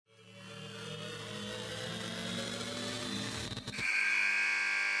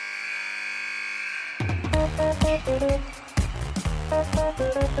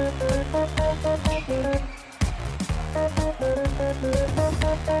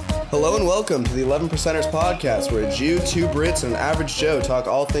Hello and welcome to the 11 Percenters podcast, where a Jew, two Brits, and an average Joe talk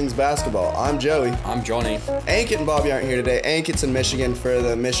all things basketball. I'm Joey. I'm Johnny. Ankit and Bobby aren't here today. Ankit's in Michigan for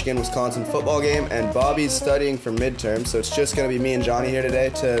the Michigan-Wisconsin football game, and Bobby's studying for midterm, so it's just going to be me and Johnny here today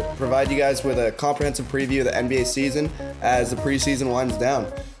to provide you guys with a comprehensive preview of the NBA season as the preseason winds down.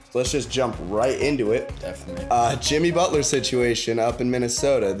 So let's just jump right into it. Definitely. Jimmy Butler situation up in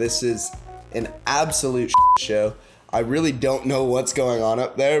Minnesota. This is an absolute show. I really don't know what's going on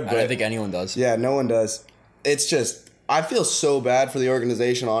up there. But I don't think anyone does. Yeah, no one does. It's just, I feel so bad for the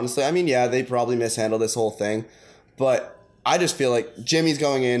organization, honestly. I mean, yeah, they probably mishandled this whole thing, but I just feel like Jimmy's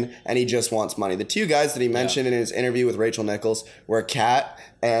going in and he just wants money. The two guys that he mentioned in his interview with Rachel Nichols were Kat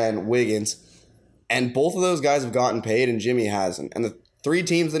and Wiggins, and both of those guys have gotten paid and Jimmy hasn't. And the three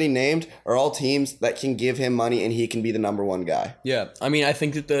teams that he named are all teams that can give him money and he can be the number one guy. Yeah, I mean, I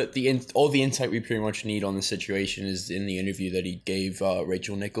think that all the insight we pretty much need on the situation is in the interview that he gave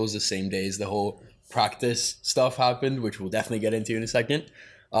Rachel Nichols the same day as the whole practice stuff happened, which we'll definitely get into in a second.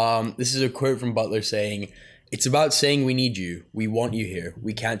 This is a quote from Butler saying, "It's about saying we need you. We want you here.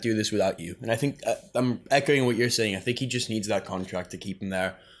 We can't do this without you." And I think I'm echoing what you're saying. I think he just needs that contract to keep him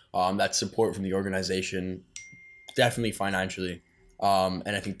there. That support from the organization, definitely financially.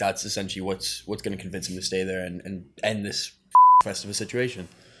 And I think that's essentially what's going to convince him to stay there and end this festive situation.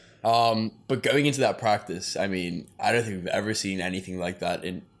 But going into that practice, I mean, I don't think we've ever seen anything like that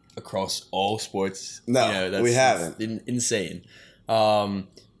across all sports. No, we haven't. Insane.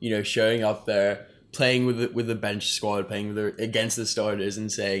 Showing up there, playing with the bench squad, playing against the starters,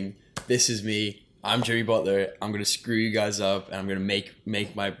 and saying, "This is me. I'm Jimmy Butler. I'm gonna screw you guys up, and I'm gonna make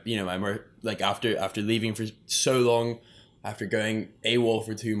my after leaving for so long." After going AWOL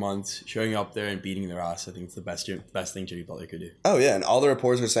for 2 months, showing up there and beating their ass, I think it's the best thing Jimmy Butler could do. Oh, yeah, and all the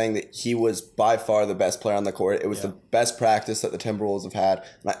reports were saying that he was by far the best player on the court. It was the best practice that the Timberwolves have had.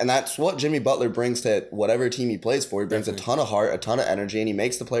 And that's what Jimmy Butler brings to whatever team he plays for. He brings a ton of heart, a ton of energy, and he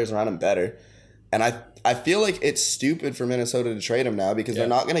makes the players around him better. And I feel like it's stupid for Minnesota to trade him now because they're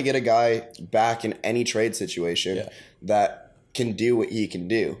not going to get a guy back in any trade situation that can do what he can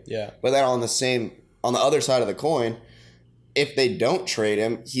do. Yeah. But then on the other side of the coin, if they don't trade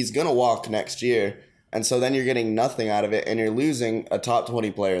him, he's going to walk next year. And so then you're getting nothing out of it, and you're losing a top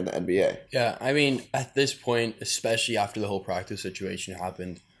 20 player in the NBA. Yeah, I mean, at this point, especially after the whole practice situation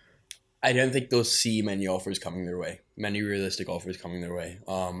happened, I don't think they'll see many offers coming their way, many realistic offers coming their way.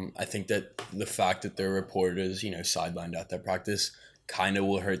 I think that the fact that their reporters, sidelined at that practice kind of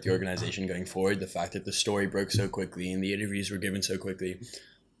will hurt the organization going forward. The fact that the story broke so quickly and the interviews were given so quickly.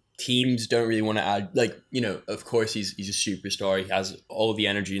 Teams don't really want to add, of course he's a superstar. He has all the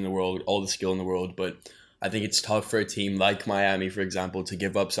energy in the world, all the skill in the world, but I think it's tough for a team like Miami, for example, to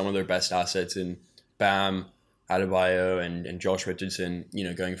give up some of their best assets in Bam, Adebayo, and Josh Richardson,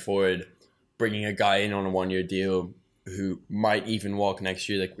 going forward, bringing a guy in on a 1-year deal who might even walk next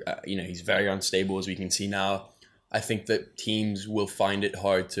year. He's very unstable, as we can see now. I think that teams will find it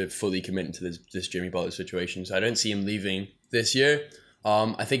hard to fully commit into this Jimmy Butler situation. So I don't see him leaving this year.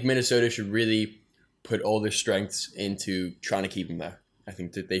 I think Minnesota should really put all their strengths into trying to keep him there. I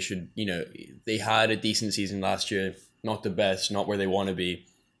think that they should, they had a decent season last year, not the best, not where they want to be,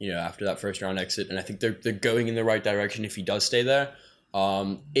 after that first round exit. And I think they're going in the right direction if he does stay there.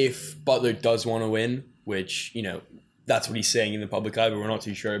 If Butler does want to win, which, that's what he's saying in the public eye, but we're not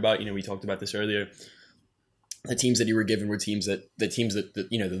too sure about. We talked about this earlier. The teams that he were given were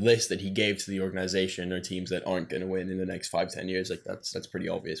the list that he gave to the organization are teams that aren't going to win in the next 5-10 years. That's pretty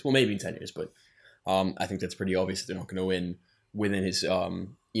obvious. Well, maybe in 10 years, but I think that's pretty obvious that they're not going to win within his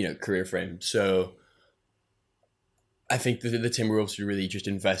career frame. So I think that the Timberwolves should really just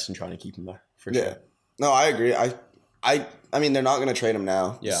invest in trying to keep him there for sure. No, I agree. I mean, they're not going to trade him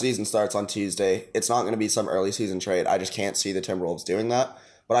now. Yeah. The season starts on Tuesday. It's not going to be some early season trade. I just can't see the Timberwolves doing that.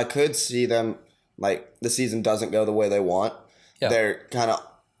 But I could see them. The season doesn't go the way they want. Yeah. They're kind of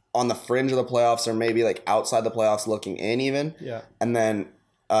on the fringe of the playoffs or maybe outside the playoffs looking in even. Yeah. And then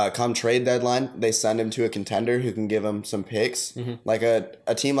come trade deadline, they send him to a contender who can give him some picks. Mm-hmm. Like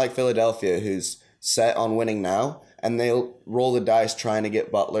a team like Philadelphia who's set on winning now, and they'll roll the dice trying to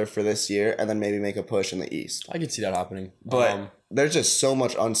get Butler for this year and then maybe make a push in the East. I could see that happening. But there's just so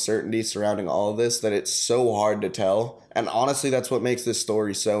much uncertainty surrounding all of this that it's so hard to tell. And honestly, that's what makes this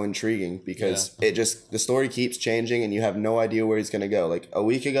story so intriguing because the story keeps changing and you have no idea where he's going to go. A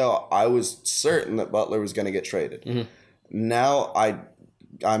week ago, I was certain that Butler was going to get traded. Mm-hmm. Now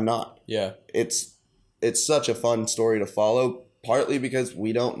I'm not. Yeah. It's such a fun story to follow. Partly because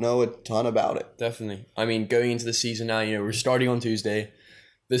we don't know a ton about it. Definitely. I mean, going into the season now, we're starting on Tuesday.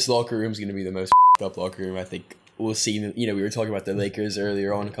 This locker room is going to be the most up locker room. I think we'll see. We were talking about the Lakers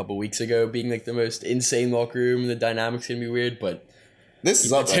earlier on a couple of weeks ago being like the most insane locker room. The dynamics going to be weird, but this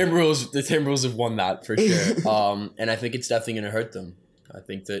is the Timberwolves have won that for sure. And I think it's definitely going to hurt them. I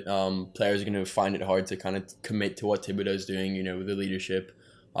think that players are going to find it hard to kind of commit to what Thibodeau's doing, with the leadership.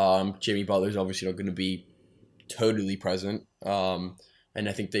 Jimmy Butler's obviously not going to be totally present. And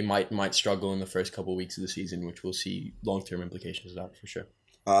I think they might struggle in the first couple of weeks of the season, which we'll see long-term implications of that for sure.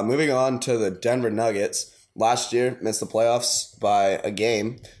 Moving on to the Denver Nuggets. Last year, missed the playoffs by a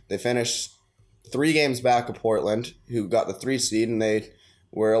game. They finished 3 games back of Portland, who got the 3 seed, and they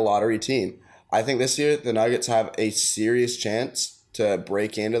were a lottery team. I think this year the Nuggets have a serious chance to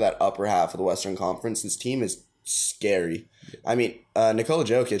break into that upper half of the Western Conference. This team is scary. I mean, Nikola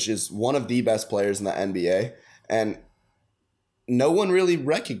Jokic is one of the best players in the NBA, and no one really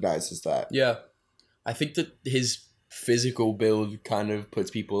recognizes that. Yeah. I think that his physical build kind of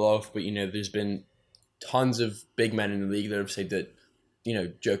puts people off, but, there's been tons of big men in the league that have said that,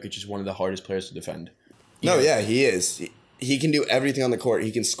 Jokic is one of the hardest players to defend. Yeah, he is. He can do everything on the court.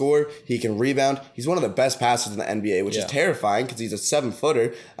 He can score. He can rebound. He's one of the best passers in the NBA, which is terrifying because he's a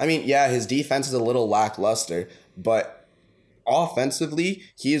 7-footer. I mean, his defense is a little lackluster, but offensively,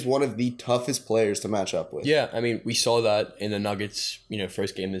 he is one of the toughest players to match up with. Yeah, I mean, we saw that in the Nuggets,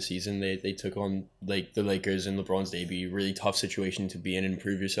 first game this season. They took on the Lakers in LeBron's debut. Really tough situation to be in and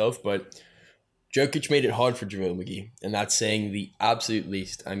prove yourself, but Jokic made it hard for JaVale McGee, and that's saying the absolute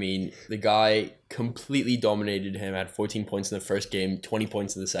least. I mean, the guy completely dominated him, had 14 points in the first game, 20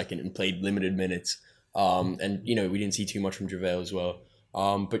 points in the second, and played limited minutes. And, we didn't see too much from JaVale as well.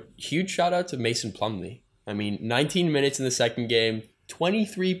 But huge shout out to Mason Plumlee. I mean, 19 minutes in the second game,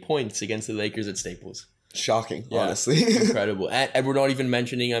 23 points against the Lakers at Staples. Shocking, honestly. Incredible. And we're not even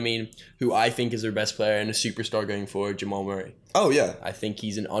mentioning, who I think is their best player and a superstar going forward, Jamal Murray. Oh, yeah. I think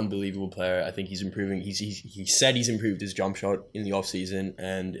he's an unbelievable player. I think he's improving. He said he's improved his jump shot in the offseason,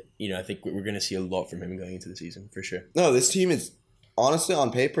 and, I think we're going to see a lot from him going into the season, for sure. No, this team is honestly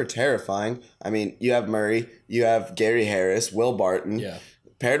on paper terrifying. I mean, you have Murray, you have Gary Harris, Will Barton. Yeah.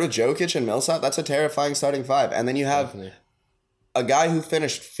 Paired with Jokic and Millsap, that's a terrifying starting 5. And then you have a guy who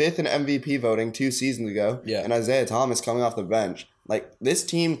finished 5th in MVP voting 2 seasons ago, and Isaiah Thomas coming off the bench. Like, this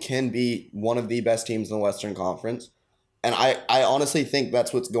team can be one of the best teams in the Western Conference. And I honestly think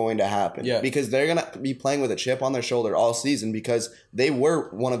that's what's going to happen. Yeah. Because they're going to be playing with a chip on their shoulder all season because they were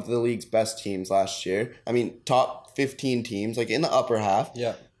one of the league's best teams last year. I mean, top 15 teams, like in the upper half.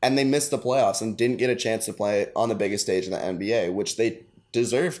 Yeah. And they missed the playoffs and didn't get a chance to play on the biggest stage in the NBA, which they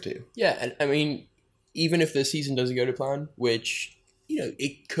deserve to. Yeah, and I mean, even if this season doesn't go to plan, which,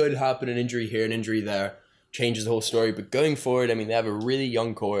 it could happen, an injury here, an injury there, changes the whole story. But going forward, I mean, they have a really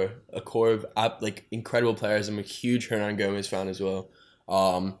young core, a core of incredible players. I'm a huge Hernan Gomez fan as well.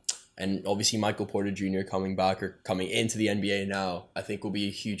 And obviously Michael Porter Jr. coming back or coming into the NBA now, I think will be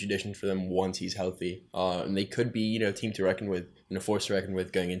a huge addition for them once he's healthy. And they could be, a team to reckon with and a force to reckon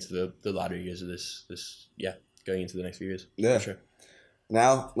with going into the latter years of going into the next few years. Yeah. For sure.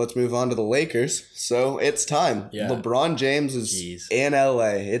 Now, let's move on to the Lakers. So, it's time. Yeah. LeBron James is in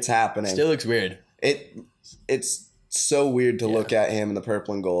LA. It's happening. Still looks weird. It's so weird to look at him in the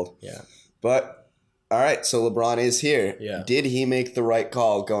purple and gold. Yeah. But, all right, so LeBron is here. Yeah. Did he make the right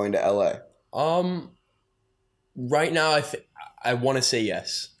call going to LA? Right now, I want to say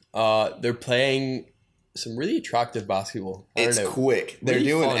yes. They're playing some really attractive basketball. It's quick. They're really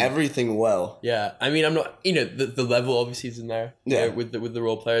doing fun. Everything well. Yeah, I mean, I'm not. The level obviously is in there. Yeah, with the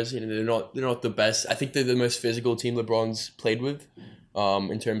role players, they're not the best. I think they're the most physical team LeBron's played with.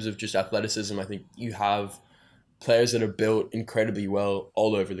 In terms of just athleticism, I think you have players that are built incredibly well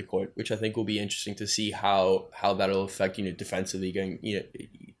all over the court, which I think will be interesting to see how that'll affect defensively, going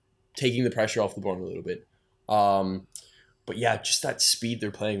taking the pressure off LeBron a little bit. But yeah, just that speed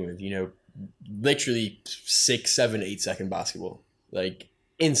they're playing with, literally 6, 7, 8 second basketball, like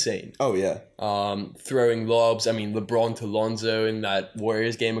insane. Oh yeah. Throwing lobs. I mean, LeBron to Lonzo in that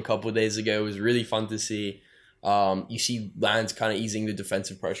Warriors game a couple of days ago was really fun to see. You see Lance kind of easing the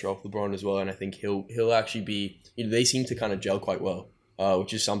defensive pressure off LeBron as well, and I think he'll actually be. They seem to kind of gel quite well,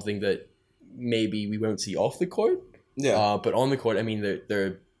 which is something that maybe we won't see off the court. Yeah. But on the court, I mean,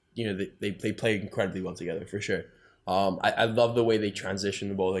 they play incredibly well together for sure. I love the way they transition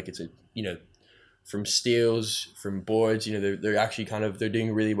the ball. Like it's from steals, from boards. They're actually they're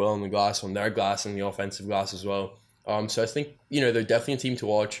doing really well on the glass, on their glass, and the offensive glass as well. So I think they're definitely a team to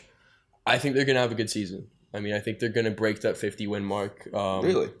watch. I think they're gonna have a good season. I mean, I think they're gonna break that 50 win mark.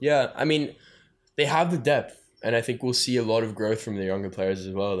 Really? Yeah. I mean, they have the depth. And I think we'll see a lot of growth from the younger players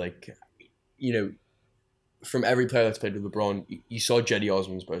as well. Like, from every player that's played with LeBron, you saw Jetty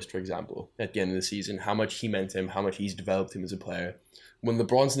Osman's post, for example, at the end of the season, how much he meant to him, how much he's developed him as a player. When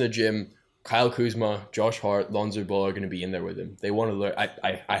LeBron's in the gym, Kyle Kuzma, Josh Hart, Lonzo Ball are going to be in there with him. They want to learn.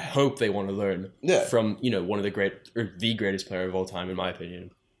 I hope they want to learn from, one of the greatest player of all time, in my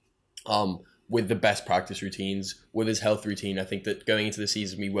opinion. With the best practice routines, with his health routine. I think that going into the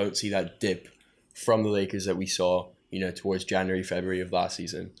season, we won't see that dip from the Lakers that we saw, towards January, February of last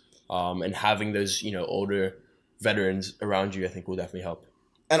season. And having those, older veterans around you, I think will definitely help.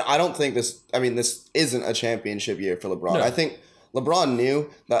 And I don't think this isn't a championship year for LeBron. No. I think LeBron knew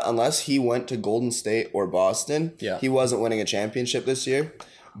that unless he went to Golden State or Boston, he wasn't winning a championship this year.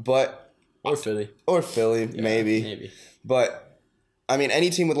 Or Philly. Maybe. But any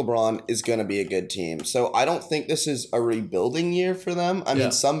team with LeBron is going to be a good team. So I don't think this is a rebuilding year for them.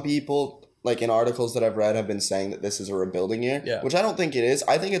 Some people, like in articles that I've read, have been saying that this is a rebuilding year, which I don't think it is.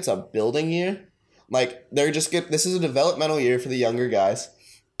 I think it's a building year. Like, this is a developmental year for the younger guys.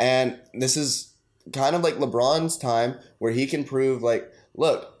 And this is kind of like LeBron's time where he can prove, like,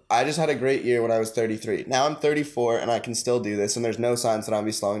 look, I just had a great year when I was 33. Now I'm 34 and I can still do this, and there's no signs that I'll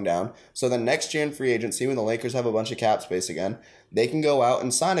be slowing down. So then next year in free agency, when the Lakers have a bunch of cap space again, they can go out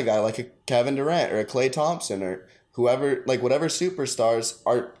and sign a guy like a Kevin Durant or a Klay Thompson or whoever, like whatever superstars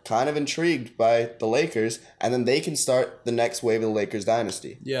are kind of intrigued by the Lakers, and then they can start the next wave of the Lakers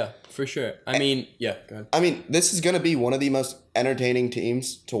dynasty. Yeah, for sure. Go ahead. This is going to be one of the most entertaining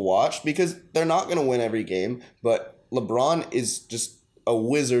teams to watch because they're not going to win every game, but LeBron is just a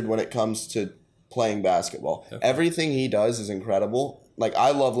wizard when it comes to playing basketball. Okay. Everything he does is incredible. Like,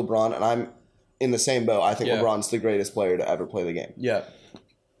 I love LeBron, and I'm in the same boat. I think LeBron's the greatest player to ever play the game. Yeah.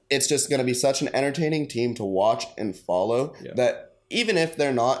 It's just going to be such an entertaining team to watch and follow that even if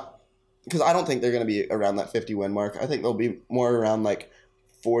they're not, because I don't think they're going to be around that 50 win mark. I think they'll be more around like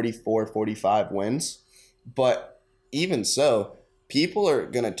 44, 45 wins. But even so, people are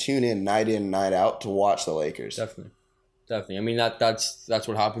going to tune in, night out to watch the Lakers. Definitely. That's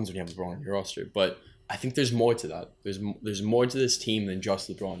what happens when you have LeBron on your roster. But I think there's more to that. There's more to this team than just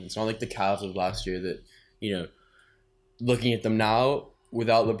LeBron. It's not like the Cavs of last year that, looking at them now,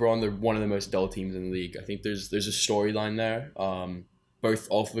 without LeBron, they're one of the most dull teams in the league. I think there's a storyline there, both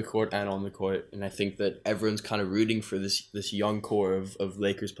off the court and on the court. And I think that everyone's kind of rooting for this young core of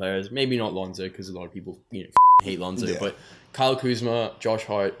Lakers players. Maybe not Lonzo, because a lot of people hate Lonzo. Yeah. But Kyle Kuzma, Josh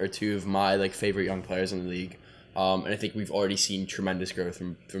Hart are two of my favorite young players in the league. And I think we've already seen tremendous growth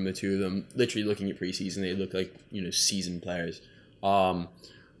from the two of them. Literally looking at preseason, they look like seasoned players. I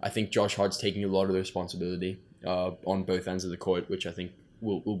think Josh Hart's taking a lot of the responsibility on both ends of the court, which I think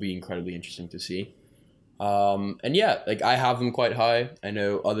will be incredibly interesting to see. I have them quite high. I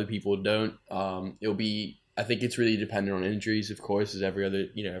know other people don't. I think it's really dependent on injuries, of course, as every other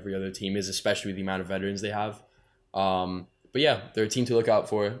team is, especially with the amount of veterans they have. They're a team to look out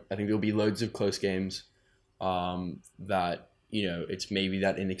for. I think there'll be loads of close games. It's maybe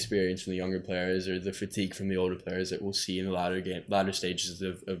that inexperience from the younger players or the fatigue from the older players that we'll see in the latter stages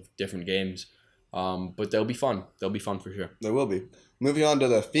of different games. But they'll be fun. They'll be fun for sure. They will be. Moving on to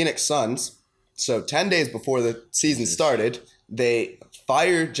the Phoenix Suns. So 10 days before the season started, they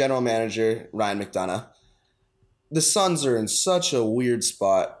fired general manager Ryan McDonough. The Suns are in such a weird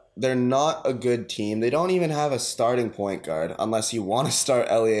spot. They're not a good team. They don't even have a starting point guard unless you want to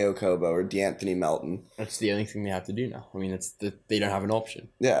start Elie Okobo or DeAnthony Melton. That's the only thing they have to do now. They don't have an option.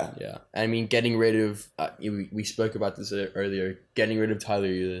 Yeah. Yeah. Getting rid of, we spoke about this earlier, getting rid of Tyler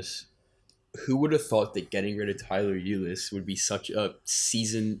Ulis. Who would have thought that getting rid of Tyler Ulis would be such a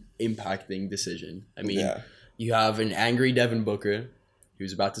season-impacting decision? You have an angry Devin Booker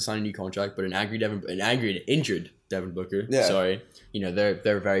who's about to sign a new contract, but an angry and injured Devin Booker. Yeah. Sorry.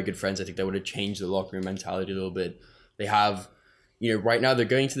 They're very good friends. I think that would have changed the locker room mentality a little bit. They have, right now they're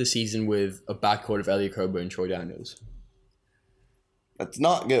going to the season with a backcourt of Elie Okobo and Troy Daniels. That's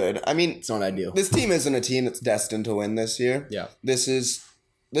not good. It's not ideal. This team isn't a team that's destined to win this year. Yeah. This is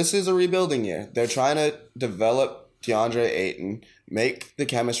a rebuilding year. They're trying to develop DeAndre Ayton, make the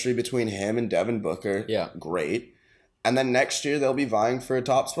chemistry between him and Devin Booker great. And then next year they'll be vying for a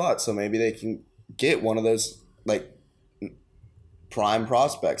top spot. So maybe they can get one of those prime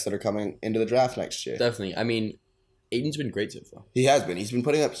prospects that are coming into the draft next year. Definitely. Ayton's been great so far. He has been. He's been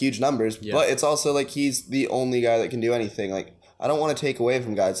putting up huge numbers, but it's also he's the only guy that can do anything. I don't want to take away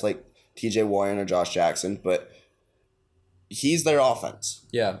from guys like TJ Warren or Josh Jackson, but he's their offense.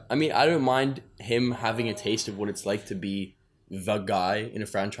 Yeah. I don't mind him having a taste of what it's like to be the guy in a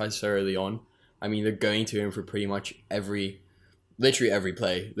franchise so early on. They're going to him for pretty much every literally every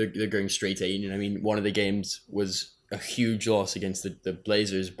play. They're going straight to Ayton. I mean, one of the games was a huge loss against the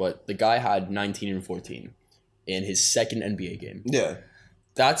Blazers, but the guy had 19 and 14 in his second NBA game. Yeah.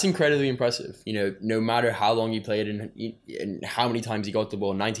 That's incredibly impressive. No matter how long he played and how many times he got the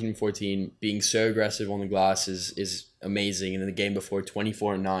ball, 19 and 14, being so aggressive on the glass is amazing. And in the game before,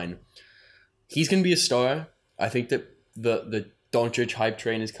 24 and 9. He's going to be a star. I think that the Doncic hype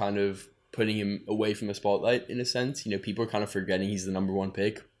train is kind of putting him away from the spotlight in a sense. People are kind of forgetting he's the number one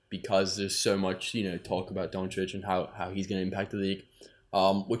pick because there's so much, talk about Doncic and how he's going to impact the league,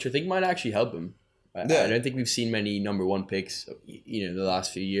 which I think might actually help him. I don't think we've seen many number one picks, the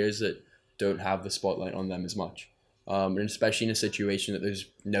last few years that don't have the spotlight on them as much. And especially in a situation that there's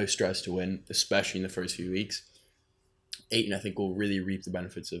no stress to win, especially in the first few weeks. Ayton, I think, will really reap the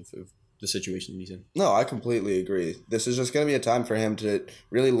benefits of the situation he's in. No, I completely agree. This is just going to be a time for him to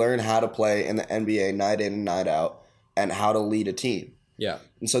really learn how to play in the NBA night in and night out and how to lead a team. Yeah.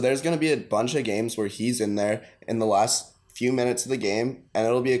 And so there's going to be a bunch of games where he's in there in the last few minutes of the game, and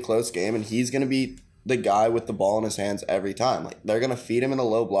it'll be a close game, and he's going to be the guy with the ball in his hands every time. Like, they're going to feed him in a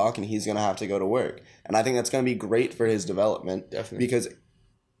low block, and he's going to have to go to work. And I think that's going to be great for his development. Definitely. Because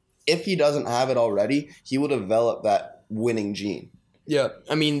if he doesn't have it already, he will develop that winning gene. Yeah.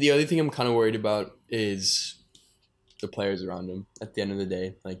 I mean, the other thing I'm kind of worried about is the players around him at the end of the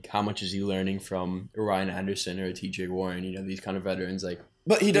day. Like, how much is he learning from Ryan Anderson or TJ Warren, these kind of veterans? Like,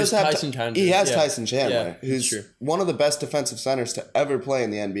 but he does have Tyson Chandler. He has Tyson Chandler, who's who's one of the best defensive centers to ever play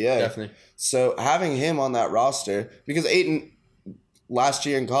in the NBA. Definitely. So having him on that roster, because Ayton last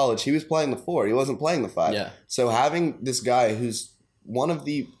year in college, he was playing the 4. He wasn't playing the 5. Yeah. So having this guy who's one of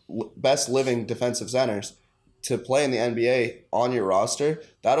the best living defensive centers to play in the NBA on your roster,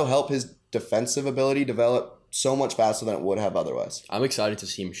 that'll help his defensive ability develop so much faster than it would have otherwise. I'm excited to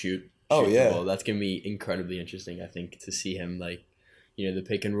see him shoot. Oh, yeah. The ball. That's going to be incredibly interesting, I think, to see him, the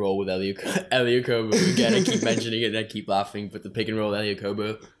pick and roll with Eliakobo. Again, I keep mentioning it and I keep laughing, but the pick and roll with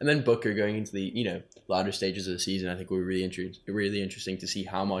Eliakobo and then Booker going into the, latter stages of the season, I think will be really interesting to see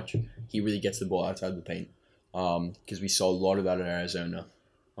how much he really gets the ball outside the paint. Because we saw a lot of that in Arizona.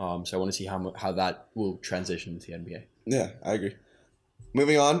 So I want to see how that will transition into the NBA. Yeah, I agree.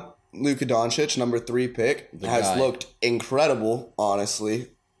 Moving on, Luka Doncic, number 3 pick, has looked incredible, honestly,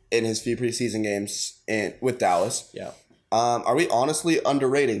 in his few preseason games with Dallas. Yeah. Are we honestly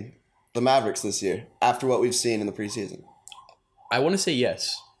underrating the Mavericks this year after what we've seen in the preseason? I want to say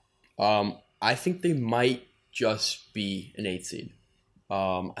yes. I think they might just be an 8 seed.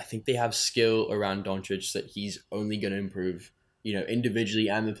 I think they have skill around Doncic that he's only going to improve, individually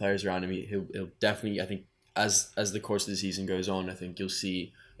and the players around him. He'll definitely, I think, as the course of the season goes on, I think you'll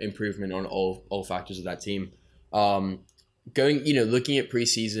see improvement on all factors of that team. Looking at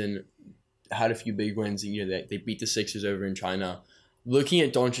preseason, had a few big wins. They beat the Sixers over in China. Looking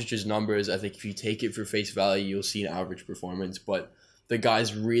at Doncic's numbers, I think if you take it for face value, you'll see an average performance. But the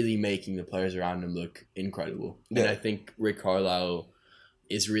guy's really making the players around him look incredible. Yeah. And I think Rick Carlisle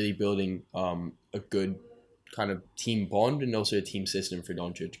is really building a good kind of team bond and also a team system for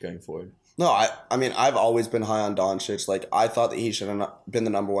Doncic going forward. No, I mean, I've always been high on Doncic. Like, I thought that he should have been the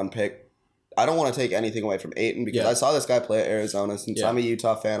number 1 pick. I don't want to take anything away from Ayton because I saw this guy play at Arizona. Since I'm a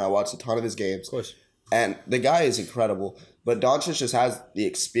Utah fan, I watched a ton of his games. Of course. And the guy is incredible. But Doncic just has the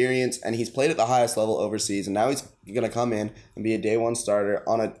experience, and he's played at the highest level overseas. And now he's going to come in and be a day 1 starter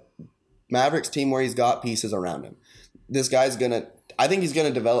on a Mavericks team where he's got pieces around him. This guy's going to... I think he's going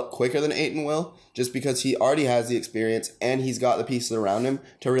to develop quicker than Ayton will just because he already has the experience and he's got the pieces around him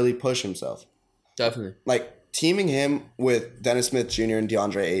to really push himself. Definitely. Like, teaming him with Dennis Smith Jr. and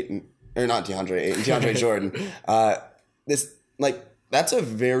DeAndre Jordan. That's a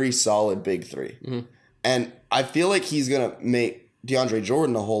very solid big 3. Mm-hmm. And I feel like he's going to make DeAndre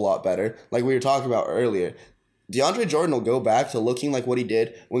Jordan a whole lot better. Like we were talking about earlier. DeAndre Jordan will go back to looking like what he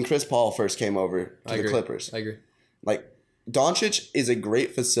did when Chris Paul first came over to the Clippers. I agree. Like, Doncic is a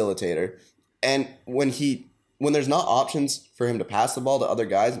great facilitator. And when there's not options for him to pass the ball to other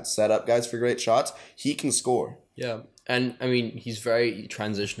guys and set up guys for great shots, he can score. Yeah. And, I mean, he's very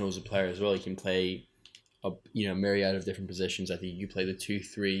transitional as a player as well. He can play a myriad of different positions. I think you play the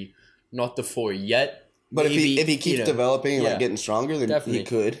 2-3, not the 4 yet. But maybe, if he keeps developing and getting stronger, then definitely. He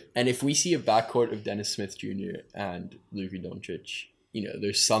could. And if we see a backcourt of Dennis Smith Jr. and Luka Doncic,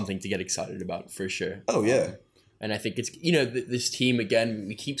 there's something to get excited about for sure. Oh, yeah. And I think it's, this team, again,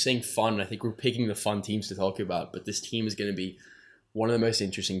 we keep saying fun. I think we're picking the fun teams to talk about, but this team is going to be one of the most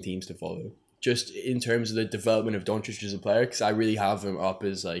interesting teams to follow. Just in terms of the development of Doncic as a player, because I really have him up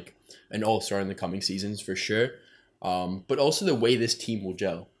as like an all-star in the coming seasons for sure. But also the way this team will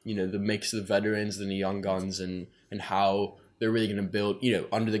gel. The mix of the veterans and the young guns and how they're really going to build,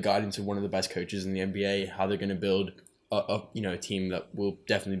 under the guidance of one of the best coaches in the NBA, how they're going to build a team that will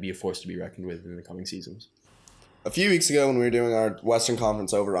definitely be a force to be reckoned with in the coming seasons. A few weeks ago when we were doing our Western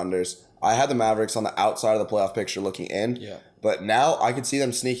Conference over-unders, I had the Mavericks on the outside of the playoff picture looking in. Yeah. But now I could see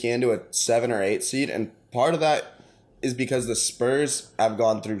them sneaking into a 7 or 8 seed, and part of that is because the Spurs have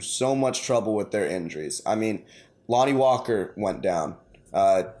gone through so much trouble with their injuries. I mean, Lonnie Walker went down.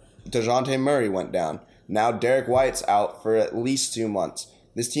 DeJounte Murray went down. Now Derek White's out for at least 2 months.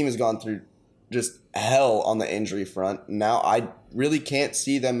 This team has gone through just hell on the injury front. Now I really can't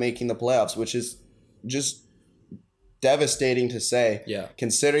see them making the playoffs, which is just devastating to say,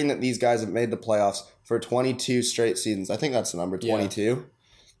 considering that these guys have made the playoffs for 22 straight seasons. I think that's the number, 22. Yeah.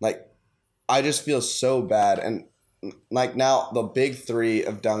 Like, I just feel so bad. And, like, now the big three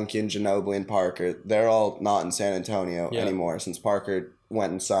of Duncan, Ginobili, and Parker, they're all not in San Antonio anymore since Parker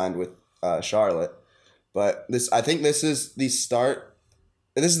went and signed with Charlotte. But I think this is the start.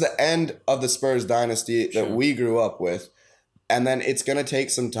 This is the end of the Spurs dynasty that we grew up with. And then it's going to take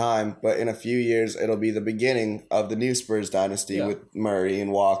some time, but in a few years, it'll be the beginning of the new Spurs dynasty with Murray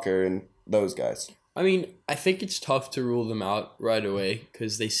and Walker and those guys. I mean, I think it's tough to rule them out right away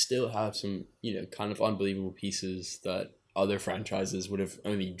because they still have some, kind of unbelievable pieces that other franchises would have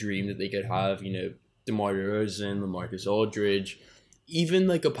only dreamed that they could have. DeMar DeRozan, LaMarcus Aldridge, even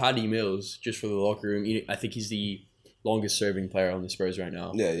like a Patty Mills, just for the locker room. I think he's the longest serving player on the Spurs right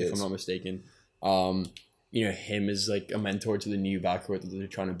now, if I'm not mistaken. Him as like a mentor to the new backcourt that they're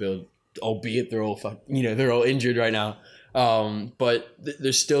trying to build, albeit they're all they're all injured right now. But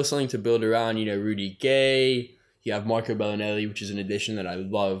there's still something to build around. Rudy Gay. You have Marco Bellinelli, which is an addition that I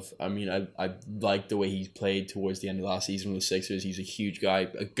love. I mean, I like the way he played towards the end of last season with the Sixers. He's a huge guy,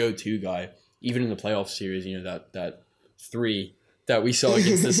 a go-to guy. Even in the playoff series, that 3 that we saw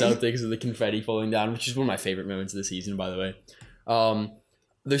against the Celtics with the confetti falling down, which is one of my favorite moments of the season, by the way.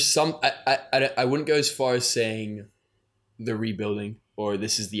 There's some I wouldn't go as far as saying they're rebuilding or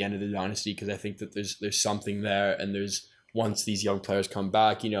this is the end of the dynasty because I think that there's something there and there's once these young players come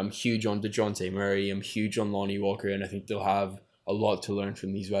back, I'm huge on DeJounte Murray, I'm huge on Lonnie Walker, and I think they'll have a lot to learn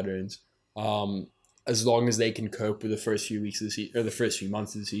from these veterans. As long as they can cope with the first few weeks of the season or the first few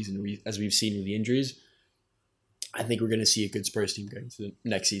months of the season, as we've seen with the injuries, I think we're going to see a good Spurs team going to the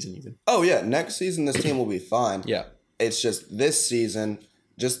next season even. Oh yeah, next season this team will be fine. Yeah, it's just this season.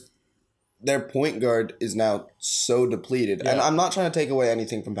 Just their point guard is now so depleted. Yeah. And I'm not trying to take away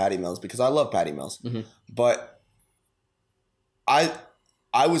anything from Patty Mills because I love Patty Mills. Mm-hmm. But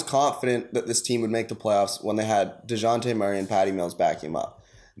I was confident that this team would make the playoffs when they had DeJounte Murray and Patty Mills backing him up.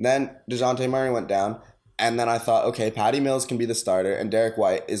 Then DeJounte Murray went down, and then I thought, okay, Patty Mills can be the starter, and Derek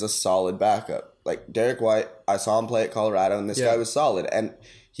White is a solid backup. Like, Derek White, I saw him play at Colorado, and this guy was solid. And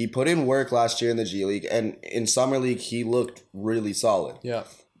he put in work last year in the G League, and in Summer League, he looked really solid. Yeah.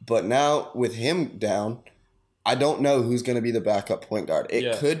 But now, with him down, I don't know who's going to be the backup point guard.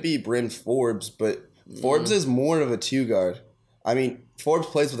 It could be Bryn Forbes, but Forbes is more of a 2-guard. I mean, Forbes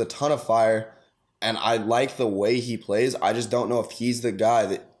plays with a ton of fire, and I like the way he plays. I just don't know if he's the guy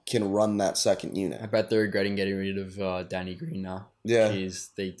that can run that second unit. I bet they're regretting getting rid of Danny Green now. Yeah.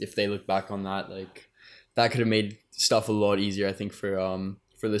 If they look back on that, like that could have made stuff a lot easier, I think, for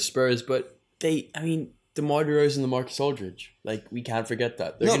the Spurs. But DeMar DeRozan and LaMarcus Aldridge, like we can't forget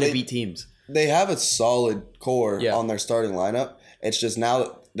that. They're going to beat teams. They have a solid core on their starting lineup. It's just now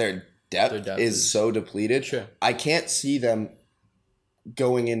that their depth is so depleted. Sure. I can't see them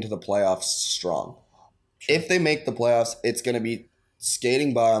going into the playoffs strong. Sure. If they make the playoffs, it's going to be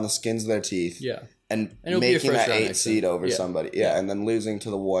skating by on the skins of their teeth. Yeah. And making that 8 seed over somebody. Yeah, and then losing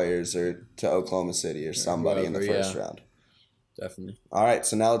to the Warriors or to Oklahoma City or somebody in the first round. Definitely. All right,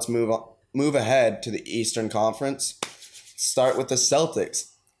 so now let's move ahead to the Eastern Conference. Start with the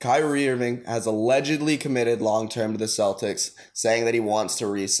Celtics. Kyrie Irving has allegedly committed long-term to the Celtics, saying that he wants to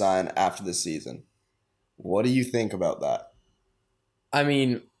re-sign after the season. What do you think about that? I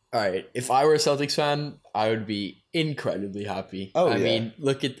mean, all right, if I were a Celtics fan, I would be incredibly happy. Oh, I mean,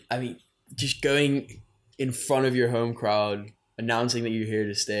 just going in front of your home crowd, announcing that you're here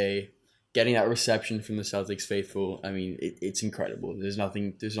to stay, getting that reception from the Celtics faithful. I mean, it's incredible. There's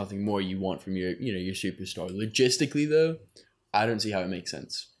nothing more you want from your superstar. Logistically, though, I don't see how it makes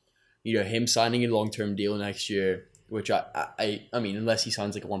sense. Him signing a long-term deal next year, which I mean, unless he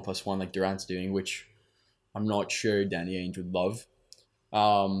signs like a 1+1 like Durant's doing, which I'm not sure Danny Ainge would love.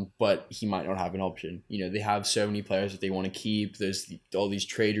 But he might not have an option. They have so many players that they want to keep. There's all these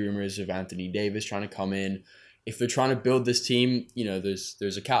trade rumors of Anthony Davis trying to come in. If they're trying to build this team,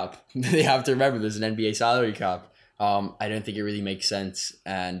 there's a cap. They have to remember there's an NBA salary cap. I don't think it really makes sense.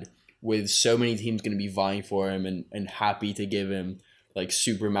 And with so many teams going to be vying for him and happy to give him like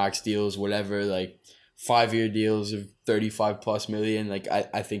super max deals, whatever, like 5-year deals of 35 plus million. Like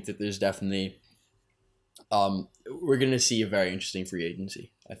I think that there's definitely we're going to see a very interesting free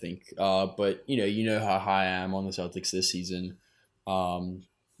agency, I think. But you know how high I am on the Celtics this season.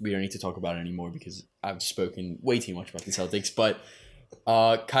 We don't need to talk about it anymore because I've spoken way too much about the Celtics. But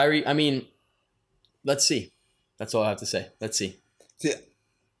Kyrie, I mean, let's see. That's all I have to say. Let's see. See,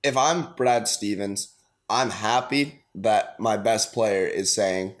 if I'm Brad Stevens, I'm happy that my best player is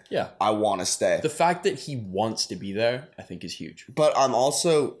saying, yeah, I want to stay. The fact that he wants to be there, I think, is huge. But I'm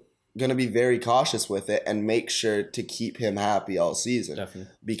also going to be very cautious with it and make sure to keep him happy all season.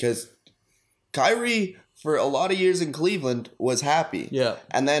 Definitely. Because Kyrie, for a lot of years in Cleveland, was happy. Yeah.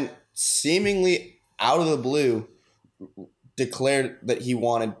 And then seemingly out of the blue declared that he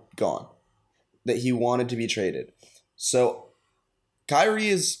wanted gone. That he wanted to be traded. So Kyrie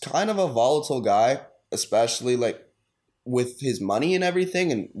is kind of a volatile guy, especially like with his money and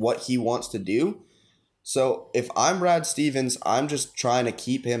everything and what he wants to do. So if I'm Brad Stevens, I'm just trying to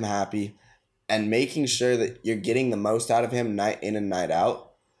keep him happy and making sure that you're getting the most out of him night in and night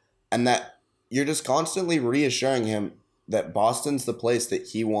out, and that you're just constantly reassuring him that Boston's the place that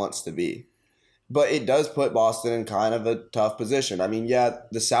he wants to be. But it does put Boston in kind of a tough position. I mean, yeah,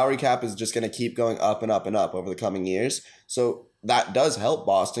 the salary cap is just going to keep going up and up and up over the coming years. So that does help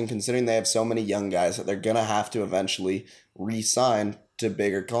Boston, considering they have so many young guys that they're going to have to eventually re-sign to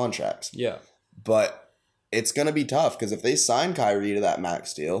bigger contracts. Yeah. But it's going to be tough because if they sign Kyrie to that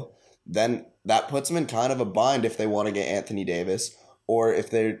max deal, then that puts them in kind of a bind if they want to get Anthony Davis, or if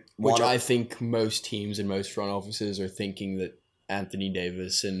they want Which I think most teams and most front offices are thinking that Anthony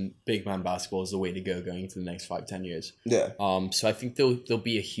Davis and big man basketball is the way to go going into the next 5-10 years. Yeah. So I think there'll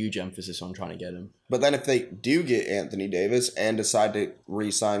be a huge emphasis on trying to get him. But then if they do get Anthony Davis and decide to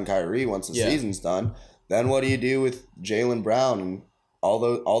re-sign Kyrie once the season's done, then what do you do with Jaylen Brown and all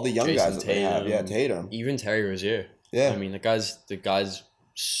the young Jason guys that they have? Yeah, Tatum. Even Terry Rozier. Yeah. I mean, the guy's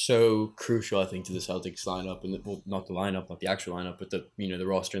so crucial, I think, to the Celtics lineup, and not the actual lineup, but the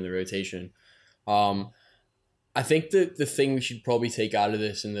roster and the rotation. I think that the thing we should probably take out of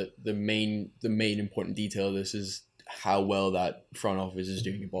this, and the main important detail of this, is how well that front office is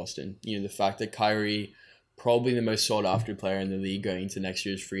doing in Boston. The fact that Kyrie, probably the most sought after player in the league going into next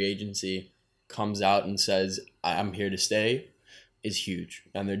year's free agency, comes out and says, I'm here to stay, is huge.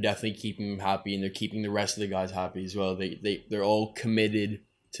 And they're definitely keeping him happy, and they're keeping the rest of the guys happy as well. They're all committed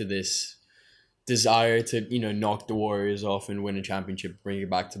to this desire to knock the Warriors off and win a championship, bring it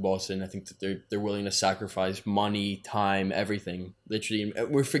back to Boston. I think that they're willing to sacrifice money, time, everything, literally. And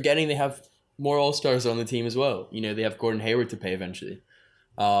we're forgetting they have more all-stars on the team as well. They have Gordon Hayward to pay eventually.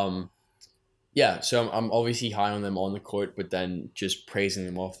 So I'm obviously high on them on the court, but then just praising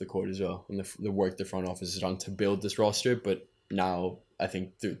them off the court as well, and the work the front office has done to build this roster. But now I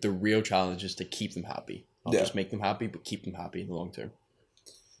think the real challenge is to keep them happy, not just make them happy, but keep them happy in the long term.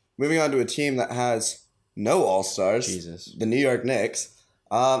 Moving on to a team that has no all-stars, the New York Knicks.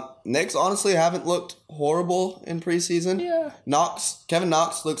 Knicks honestly haven't looked horrible in preseason. Yeah. Kevin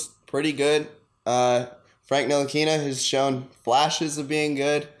Knox looks pretty good. Frank Ntilikina has shown flashes of being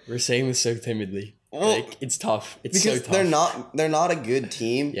good. We're saying this so timidly. Well, it's tough. It's because so tough. they're not a good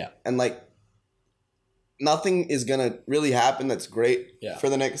team. Yeah. And nothing is gonna really happen that's great for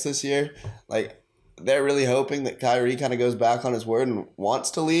the Knicks this year. They're really hoping that Kyrie kind of goes back on his word and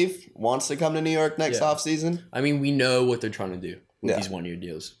wants to leave, wants to come to New York next offseason. I mean, we know what they're trying to do with these one-year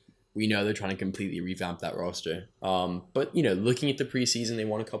deals. We know they're trying to completely revamp that roster. But, looking at the preseason, they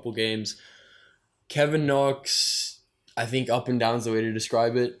won a couple games. Kevin Knox, I think up and down is the way to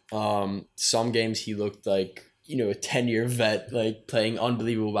describe it. Some games he looked like, a 10-year vet, playing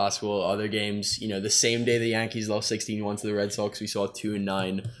unbelievable basketball. Other games, the same day the Yankees lost 16-1 to the Red Sox, we saw a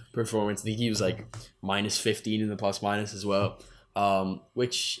 2-9 performance. I think he was minus 15 in the plus minus as well. And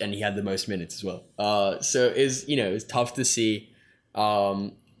he had the most minutes as well. So it's tough to see.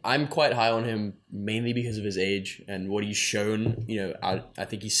 I'm quite high on him mainly because of his age and what he's shown. I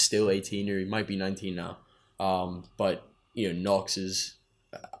think he's still 18, or he might be 19 now. But Knox is,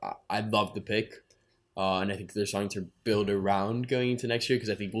 I love the pick. And I think they're starting to build around going into next year, because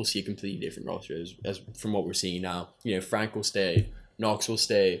I think we'll see a completely different roster as from what we're seeing now. Frank will stay, Knox will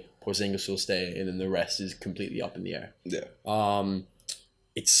stay, Porzingis will stay, and then the rest is completely up in the air. Yeah.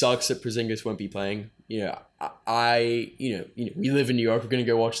 It sucks that Porzingis won't be playing. We live in New York. We're gonna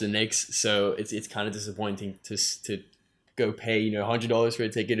go watch the Knicks, so it's kind of disappointing to go pay $100 for a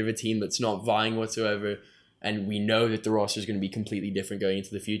ticket of a team that's not vying whatsoever, and we know that the roster is going to be completely different going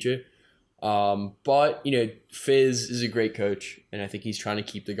into the future. But, Fizz is a great coach, and I think he's trying to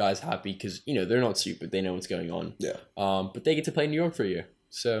keep the guys happy because, they're not stupid. They know what's going on. Yeah. But they get to play New York for a year.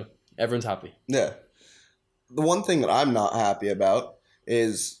 So everyone's happy. Yeah. The one thing that I'm not happy about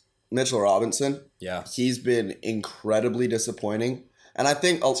is Mitchell Robinson. Yeah. He's been incredibly disappointing. And I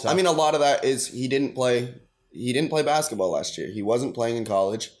think, a lot of that is he didn't play basketball last year. He wasn't playing in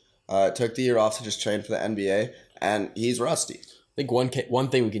college. Took the year off to just train for the NBA, and he's rusty. I think one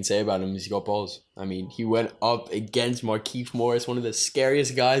thing we can say about him is he got balls. I mean, he went up against Markieff Morris, one of the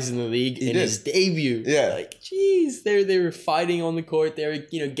scariest guys in the league, his debut. Yeah. Jeez, they were fighting on the court. They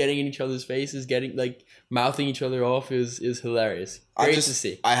were, getting in each other's faces, mouthing each other off. It was hilarious. Great to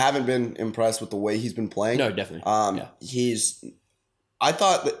see. I haven't been impressed with the way he's been playing. No, definitely. I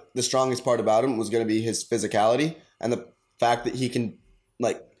thought that the strongest part about him was going to be his physicality and the fact that he can,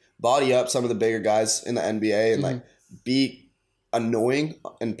 body up some of the bigger guys in the NBA and, be annoying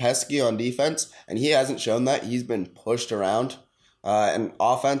and pesky on defense, and he hasn't shown that. He's been pushed around, and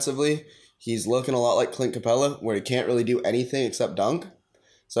offensively he's looking a lot like Clint Capella, where he can't really do anything except dunk.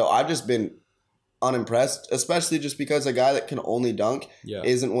 So I've just been unimpressed, especially just because a guy that can only dunk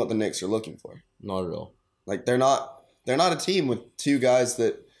isn't what the Knicks are looking for. Not at all. They're not a team with two guys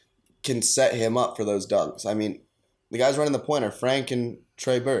that can set him up for those dunks. I mean, the guys running the point are Frank and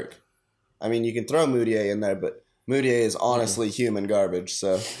Trey Burke. I mean, you can throw Moutier in there, but Moutier is honestly human garbage,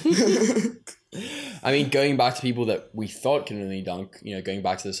 so. I mean, going back to people that we thought can only dunk, going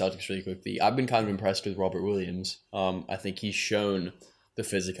back to the Celtics really quickly, I've been kind of impressed with Robert Williams. I think he's shown the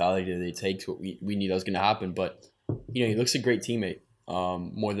physicality that it takes. What we knew that was going to happen, but, he looks a great teammate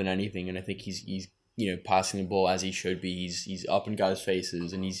more than anything, and I think he's passing the ball as he should be. He's up in guys'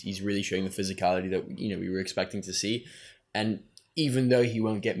 faces, and he's really showing the physicality that, we were expecting to see. And even though he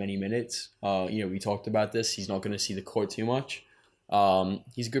won't get many minutes, we talked about this, he's not going to see the court too much.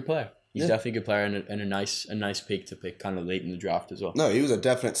 He's a good player. He's definitely a good player and a nice pick to pick kind of late in the draft as well. No, he was a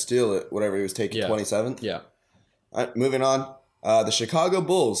definite steal at whatever he was taking, 27th. Yeah. All right, moving on. The Chicago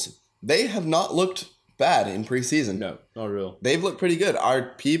Bulls, they have not looked bad in preseason. No, not real. They've looked pretty good.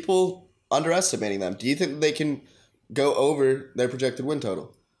 Are people underestimating them? Do you think they can go over their projected win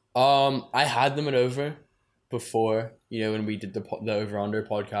total? I had them at over before, when we did the over-under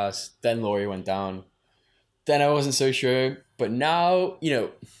podcast. Then Laurie went down. Then I wasn't so sure. But now,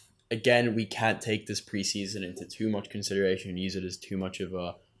 again, we can't take this preseason into too much consideration and use it as too much of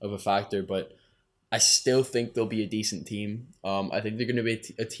a factor. But I still think they'll be a decent team. I think they're going to be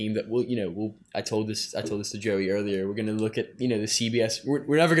a team that will. I told this to Joey earlier. We're going to look at the CBS.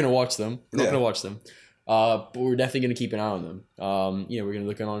 We're never going to watch them. We're not going to watch them. But we're definitely going to keep an eye on them. We're going to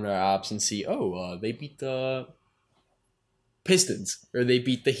look on our apps and see. They beat the Pistons or they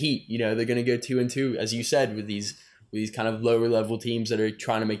beat the Heat. They're going to go 2-2, as you said, with these kind of lower level teams that are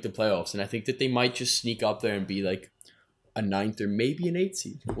trying to make the playoffs. And I think that they might just sneak up there and be like a 9th or maybe an 8th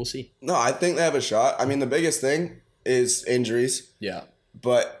seed. We'll see. No, I think they have a shot. I mean, the biggest thing is injuries. Yeah.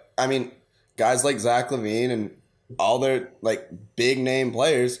 But, I mean, guys like Zach LaVine and all their, big name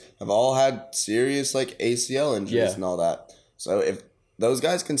players have all had serious, ACL injuries and all that. So if those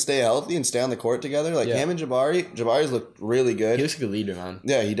guys can stay healthy and stay on the court together, him and Jabari's looked really good. He looks like a leader, man.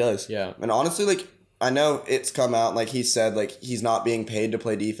 Yeah, he does. Yeah. And honestly, I know it's come out, he said, he's not being paid to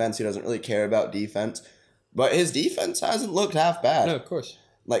play defense. He doesn't really care about defense. But his defense hasn't looked half bad. No, of course.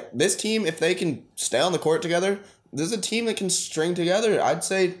 This team, if they can stay on the court together, this is a team that can string together, I'd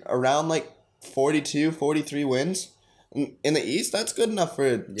say, around 42, 43 wins. In the East, that's good enough for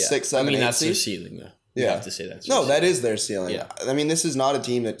a 6, 7, 8 that's seed. their ceiling, though. Yeah. You have to say that. No, that is their ceiling. Yeah. I mean, this is not a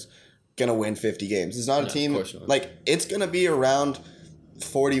team that's going to win 50 games. It's not a team, it's going to be around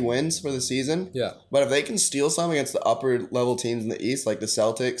 40 wins for the season. Yeah. But if they can steal some against the upper level teams in the East, like the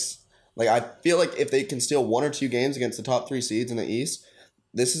Celtics, I feel like if they can steal 1 or 2 games against the top 3 seeds in the East,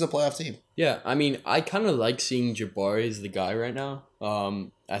 this is a playoff team. Yeah, I mean, I kind of like seeing Jabari as the guy right now.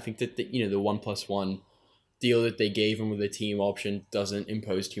 I think that the 1+1 deal that they gave him with a team option doesn't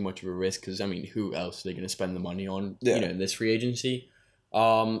impose too much of a risk because, I mean, who else are they going to spend the money on, in this free agency?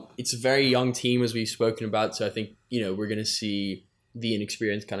 It's a very young team, as we've spoken about, so I think, we're going to see the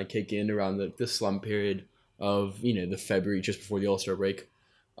inexperience kind of kick in around the slump period of, the February just before the All-Star break.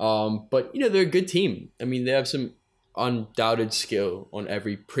 But, they're a good team. I mean, they have some undoubted skill on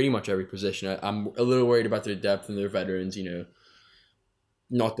pretty much every position. I'm a little worried about their depth and their veterans,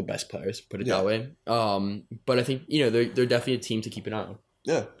 not the best players, put it that way. But I think, they're definitely a team to keep an eye on.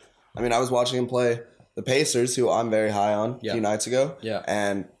 Yeah. I mean, I was watching him play the Pacers, who I'm very high on a few nights ago. Yeah.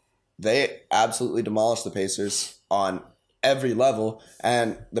 And they absolutely demolished the Pacers on every level.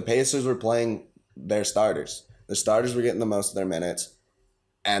 And the Pacers were playing their starters. The starters were getting the most of their minutes.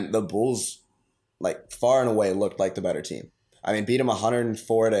 and the Bulls, like, far and away looked like the better team. I mean, beat them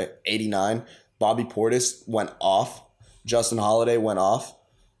 104-89. Bobby Portis went off. Justin Holiday went off.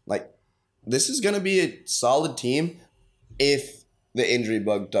 Like, this is going to be a solid team if the injury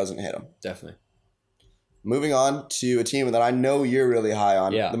bug doesn't hit them. Definitely. Moving on to a team that I know you're really high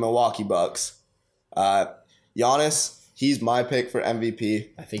on, the Milwaukee Bucks. Giannis, he's my pick for MVP.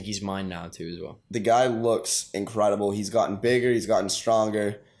 I think he's mine now too as well. The guy looks incredible. He's gotten bigger. He's gotten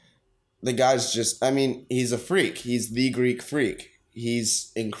stronger. The guy's just, I mean, he's a freak. He's the Greek freak.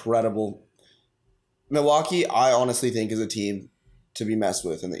 He's incredible. Milwaukee, I honestly think, is a team to be messed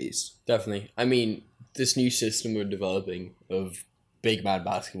with in the East. Definitely. I mean, this new system we're developing of big man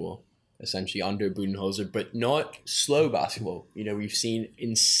basketball, essentially under Budenholzer, but not slow basketball. You know, we've seen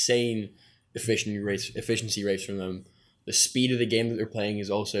insane efficiency rates from them. The speed of the game that they're playing is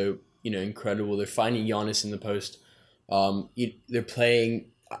also, you know, incredible. They're finding Giannis in the post. They're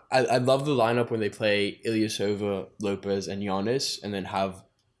playing. I love the lineup when they play Ilyasova, Lopez, and Giannis, and then have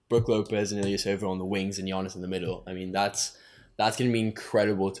Brook Lopez and Ilyasova on the wings and Giannis in the middle. I mean, that's going to be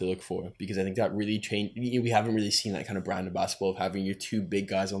incredible to look for, because I think that really changed. We haven't really seen that kind of brand of basketball of having your two big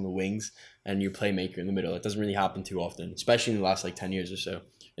guys on the wings and your playmaker in the middle. It doesn't really happen too often, especially in the last 10 years or so,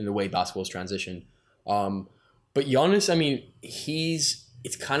 in the way basketball's transitioned. But Giannis, I mean,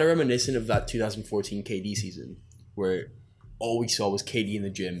 it's kind of reminiscent of that 2014 KD season where all we saw was KD in the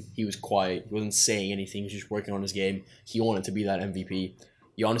gym. He was quiet. He wasn't saying anything. He was just working on his game. He wanted to be that MVP.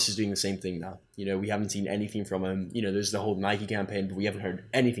 Giannis is doing the same thing now. You know, we haven't seen anything from him. You know, there's the whole Nike campaign, but we haven't heard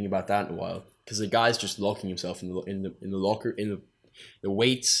anything about that in a while, because the guy's just locking himself in the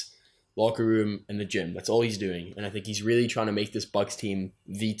weights, locker room, and the gym. That's all he's doing, and I think he's really trying to make this Bucks team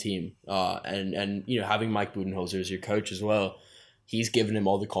the team. And you know, having Mike Budenholzer as your coach as well, he's given him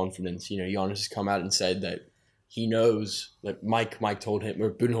all the confidence. You know, Giannis has come out and said that he knows, like Mike told him, or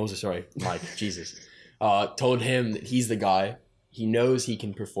Budenholzer, sorry, Mike, Jesus, told him that he's the guy. He knows he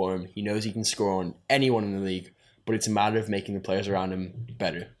can perform. He knows he can score on anyone in the league, but it's a matter of making the players around him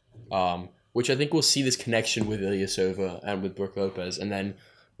better. Which I think we'll see this connection with Ilyasova and with Brook Lopez, and then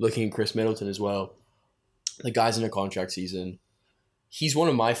looking at Chris Middleton as well. The guy's in a contract season. He's one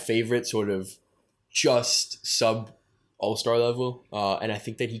of my favorite sort of just sub All-Star level, and I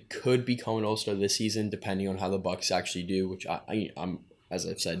think that he could become an All-Star this season, depending on how the Bucks actually do. Which I'm, as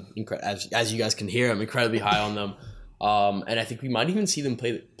I've said, as you guys can hear, I'm incredibly high on them. And I think we might even see them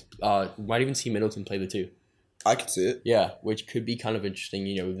play. Might even see Middleton play the two. I could see it. Yeah, which could be kind of interesting.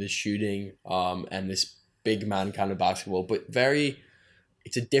 You know, this shooting, and this big man kind of basketball, but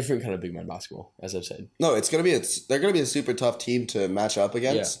it's a different kind of big man basketball, as I've said. No, they're gonna be a super tough team to match up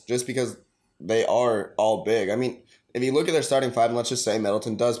against, just because they are all big. I mean, if you look at their starting five, and let's just say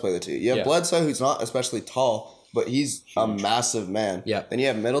Middleton does play the two. You have Bledsoe, who's not especially tall, but he's a massive man. Yeah. Then you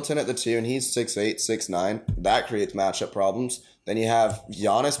have Middleton at the two, and he's 6'8", 6'9". That creates matchup problems. Then you have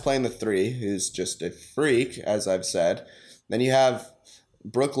Giannis playing the three, who's just a freak, as I've said. Then you have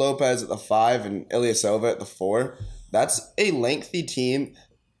Brook Lopez at the 5 and Ilyasova at the 4. That's a lengthy team,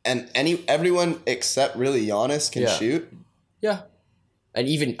 and everyone except really Giannis can shoot. Yeah. And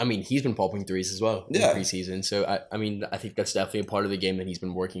even, I mean, he's been popping threes as well in preseason. So, I mean, I think that's definitely a part of the game that he's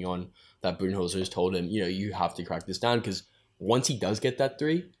been working on, that Budenholzer has told him, you know, you have to crack this down, because once he does get that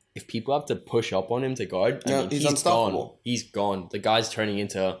three, if people have to push up on him to guard, he's unstoppable. Gone. He's gone. The guy's turning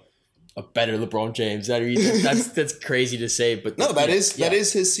into a better LeBron James. That's crazy to say, but that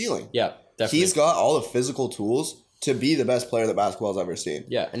is his ceiling. Yeah, definitely. He's got all the physical tools to be the best player that basketball's ever seen.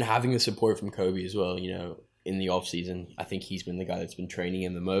 Yeah, and having the support from Kobe as well, you know, in the offseason, I think he's been the guy that's been training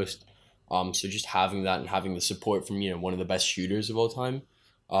him the most. So just having that and having the support from, you know, one of the best shooters of all time,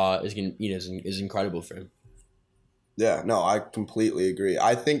 is incredible for him. Yeah, no, I completely agree.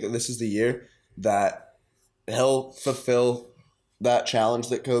 I think that this is the year that he'll fulfill that challenge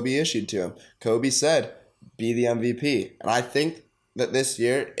that Kobe issued to him. Kobe said, be the MVP. And I think that this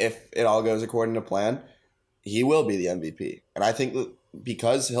year, if it all goes according to plan, he will be the MVP. And I think that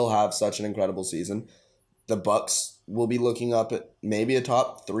because he'll have such an incredible season, the Bucks will be looking up at maybe a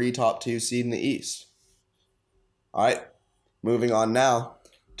top 3, top 2 seed in the East. All right, moving on now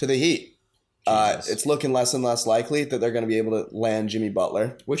to the Heat. It's looking less and less likely that they're going to be able to land Jimmy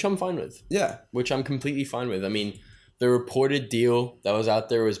Butler. Which I'm fine with. Yeah. Which I'm completely fine with. I mean, the reported deal that was out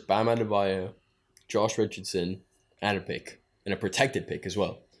there was Bam Adebayo, Josh Richardson, and a pick. And a protected pick as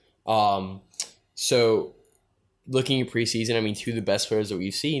well. So, looking at preseason, I mean, two of the best players that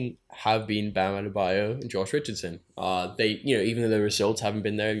we've seen have been Bam Adebayo and Josh Richardson. They, you know, even though the results haven't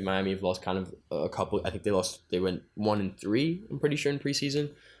been there, Miami have lost kind of a couple. I think they went 1-3, I'm pretty sure, in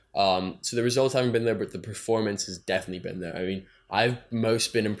preseason. So the results haven't been there, but the performance has definitely been there. I mean, I've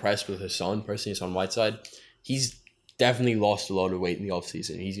most been impressed with Hassan, personally, Hassan Whiteside. He's definitely lost a lot of weight in the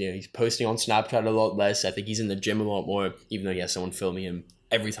offseason. He's posting on Snapchat a lot less. I think he's in the gym a lot more, even though he has someone filming him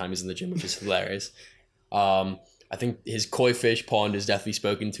every time he's in the gym, which is hilarious. I think his koi fish pond has definitely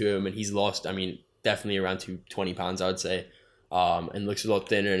spoken to him, and he's lost, definitely around 20 pounds, I would say, and looks a lot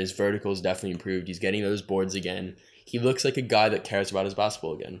thinner, and his vertical has definitely improved. He's getting those boards again. He looks like a guy that cares about his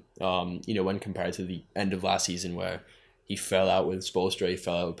basketball again, when compared to the end of last season where he fell out with Spoelstra, he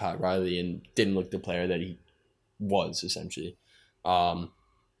fell out with Pat Riley, and didn't look the player that he was, essentially.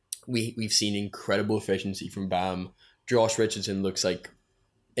 We've seen incredible efficiency from Bam. Josh Richardson looks like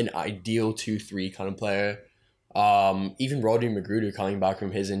an ideal 2-3 kind of player. Even Rodney Magruder coming back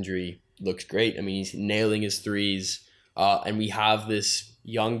from his injury looks great. He's nailing his threes. And we have this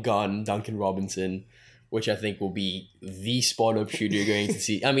young gun, Duncan Robinson, which I think will be the spot-up shooter you're going to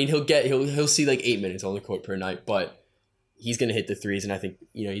see. He'll see like 8 minutes on the court per night, but he's going to hit the threes, and I think,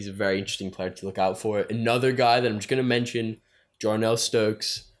 he's a very interesting player to look out for. Another guy that I'm just going to mention, Jarnell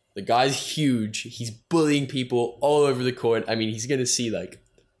Stokes. The guy's huge. He's bullying people all over the court. He's going to see like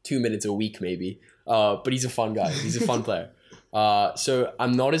 2 minutes a week maybe, but he's a fun guy. He's a fun player. So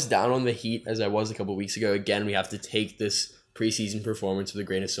I'm not as down on the Heat as I was a couple of weeks ago. Again, we have to take this preseason performance with a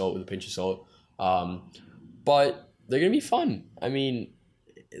grain of salt, with a pinch of salt. But they're going to be fun.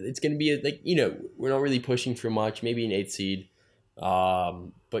 It's going to be we're not really pushing for much, maybe an 8th seed.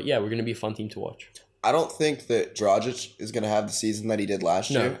 But yeah, we're going to be a fun team to watch. I don't think that Dragic is going to have the season that he did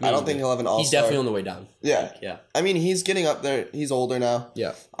last year. I don't think he'll have an all-star. He's definitely on the way down. Yeah. Yeah. He's getting up there. He's older now.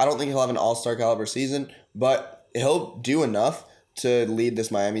 Yeah. I don't think he'll have an all-star caliber season, but he'll do enough to lead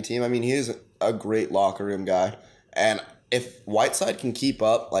this Miami team. He is a great locker room guy. And if Whiteside can keep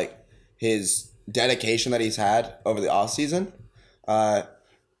up like his dedication that he's had over the offseason,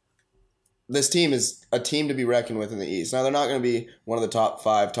 this team is a team to be reckoned with in the East. Now, they're not going to be one of the top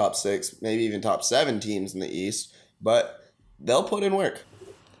 5, top 6, maybe even top 7 teams in the East, but they'll put in work.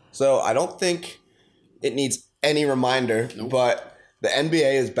 So I don't think it needs any reminder, but the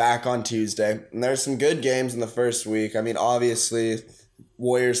NBA is back on Tuesday, and there's some good games in the first week. Obviously,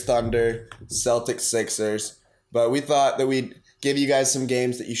 Warriors, Thunder, Celtics, Sixers, but we thought that we'd give you guys some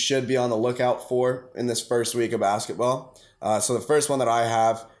games that you should be on the lookout for in this first week of basketball. So the first one that I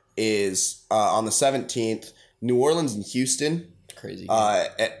have is on the 17th, New Orleans and Houston. Crazy.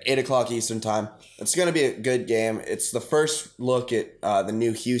 At 8 o'clock Eastern time. It's going to be a good game. It's the first look at the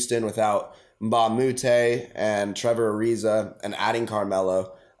new Houston without Mbah Moute and Trevor Ariza and adding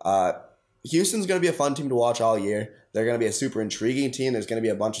Carmelo. Houston's going to be a fun team to watch all year. They're going to be a super intriguing team. There's going to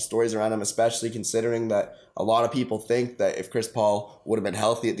be a bunch of stories around them, especially considering that a lot of people think that if Chris Paul would have been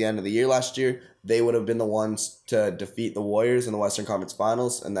healthy at the end of the year last year, they would have been the ones to defeat the Warriors in the Western Conference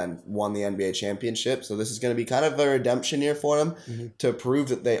Finals and then won the NBA championship. So this is going to be kind of a redemption year for them to prove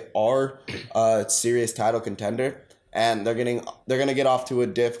that they are a serious title contender. And they're going to get off to a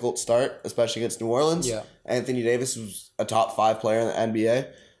difficult start, especially against New Orleans. Yeah. Anthony Davis was a top 5 player in the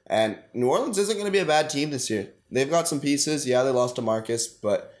NBA. And New Orleans isn't going to be a bad team this year. They've got some pieces. Yeah, they lost to Marcus,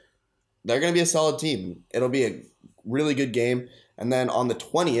 but they're going to be a solid team. It'll be a really good game. And then on the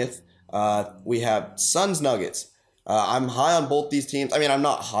 20th, we have Suns-Nuggets. I'm high on both these teams. I'm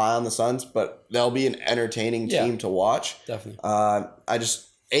not high on the Suns, but they'll be an entertaining team to watch. Definitely.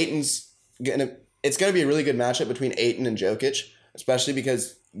 It's going to be a really good matchup between Ayton and Jokic, especially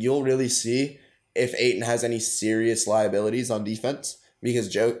because you'll really see if Ayton has any serious liabilities on defense.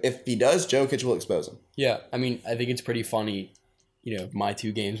 Because if he does, Jokic will expose him. Yeah, I think it's pretty funny. My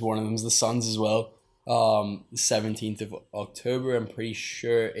 2 games, one of them is the Suns as well. 17th of October, I'm pretty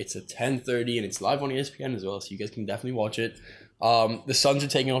sure it's at 10:30 and it's live on ESPN as well, so you guys can definitely watch it. The Suns are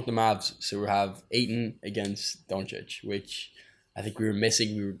taking on the Mavs, so we have Ayton against Doncic, which I think we were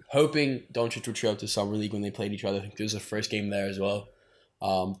missing. We were hoping Doncic would show up to Summer League when they played each other. I think there was a first game there as well,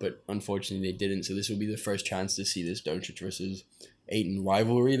 but unfortunately they didn't. So this will be the first chance to see this Doncic versus Ayton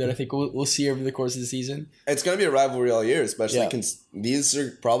rivalry that I think we'll see over the course of the season. It's going to be a rivalry all year, especially because these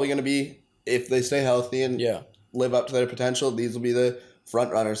are probably going to be, if they stay healthy and live up to their potential, these will be the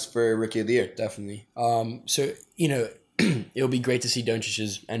front runners for Rookie of the Year. Definitely. So it'll be great to see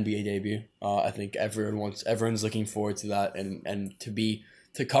Doncic's NBA debut. I think everyone's looking forward to that, and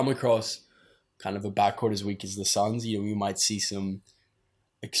to come across kind of a backcourt as weak as the Suns. We might see some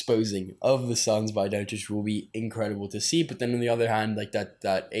exposing of the Suns by Doncic will be incredible to see. But then on the other hand, like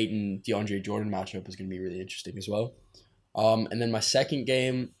that Ayton DeAndre Jordan matchup is going to be really interesting as well. And then my second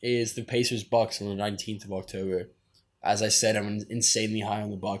game is the Pacers Bucks on the 19th of October. As I said, I'm insanely high on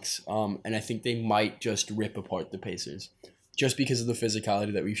the Bucks. And I think they might just rip apart the Pacers. just because of the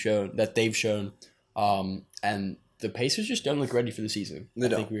physicality that they've shown. And the Pacers just don't look ready for the season. I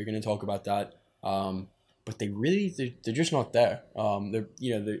think we were going to talk about that. But they're just not there.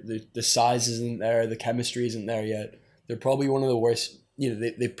 The size isn't there, the chemistry isn't there yet. They're probably one of the worst.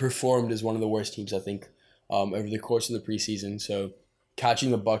 They performed as one of the worst teams, I think, over the course of the preseason. So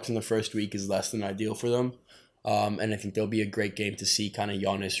catching the Bucks in the first week is less than ideal for them. And I think there'll be a great game to see kind of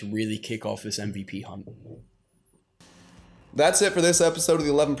Giannis really kick off this MVP hunt. That's it for this episode of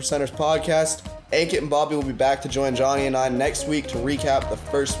the 11 Percenters podcast. Ankit and Bobby will be back to join Johnny and I next week to recap the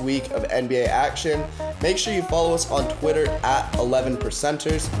first week of NBA action. Make sure you follow us on Twitter at 11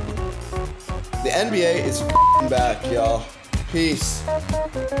 Percenters. The NBA is back, y'all. Peace.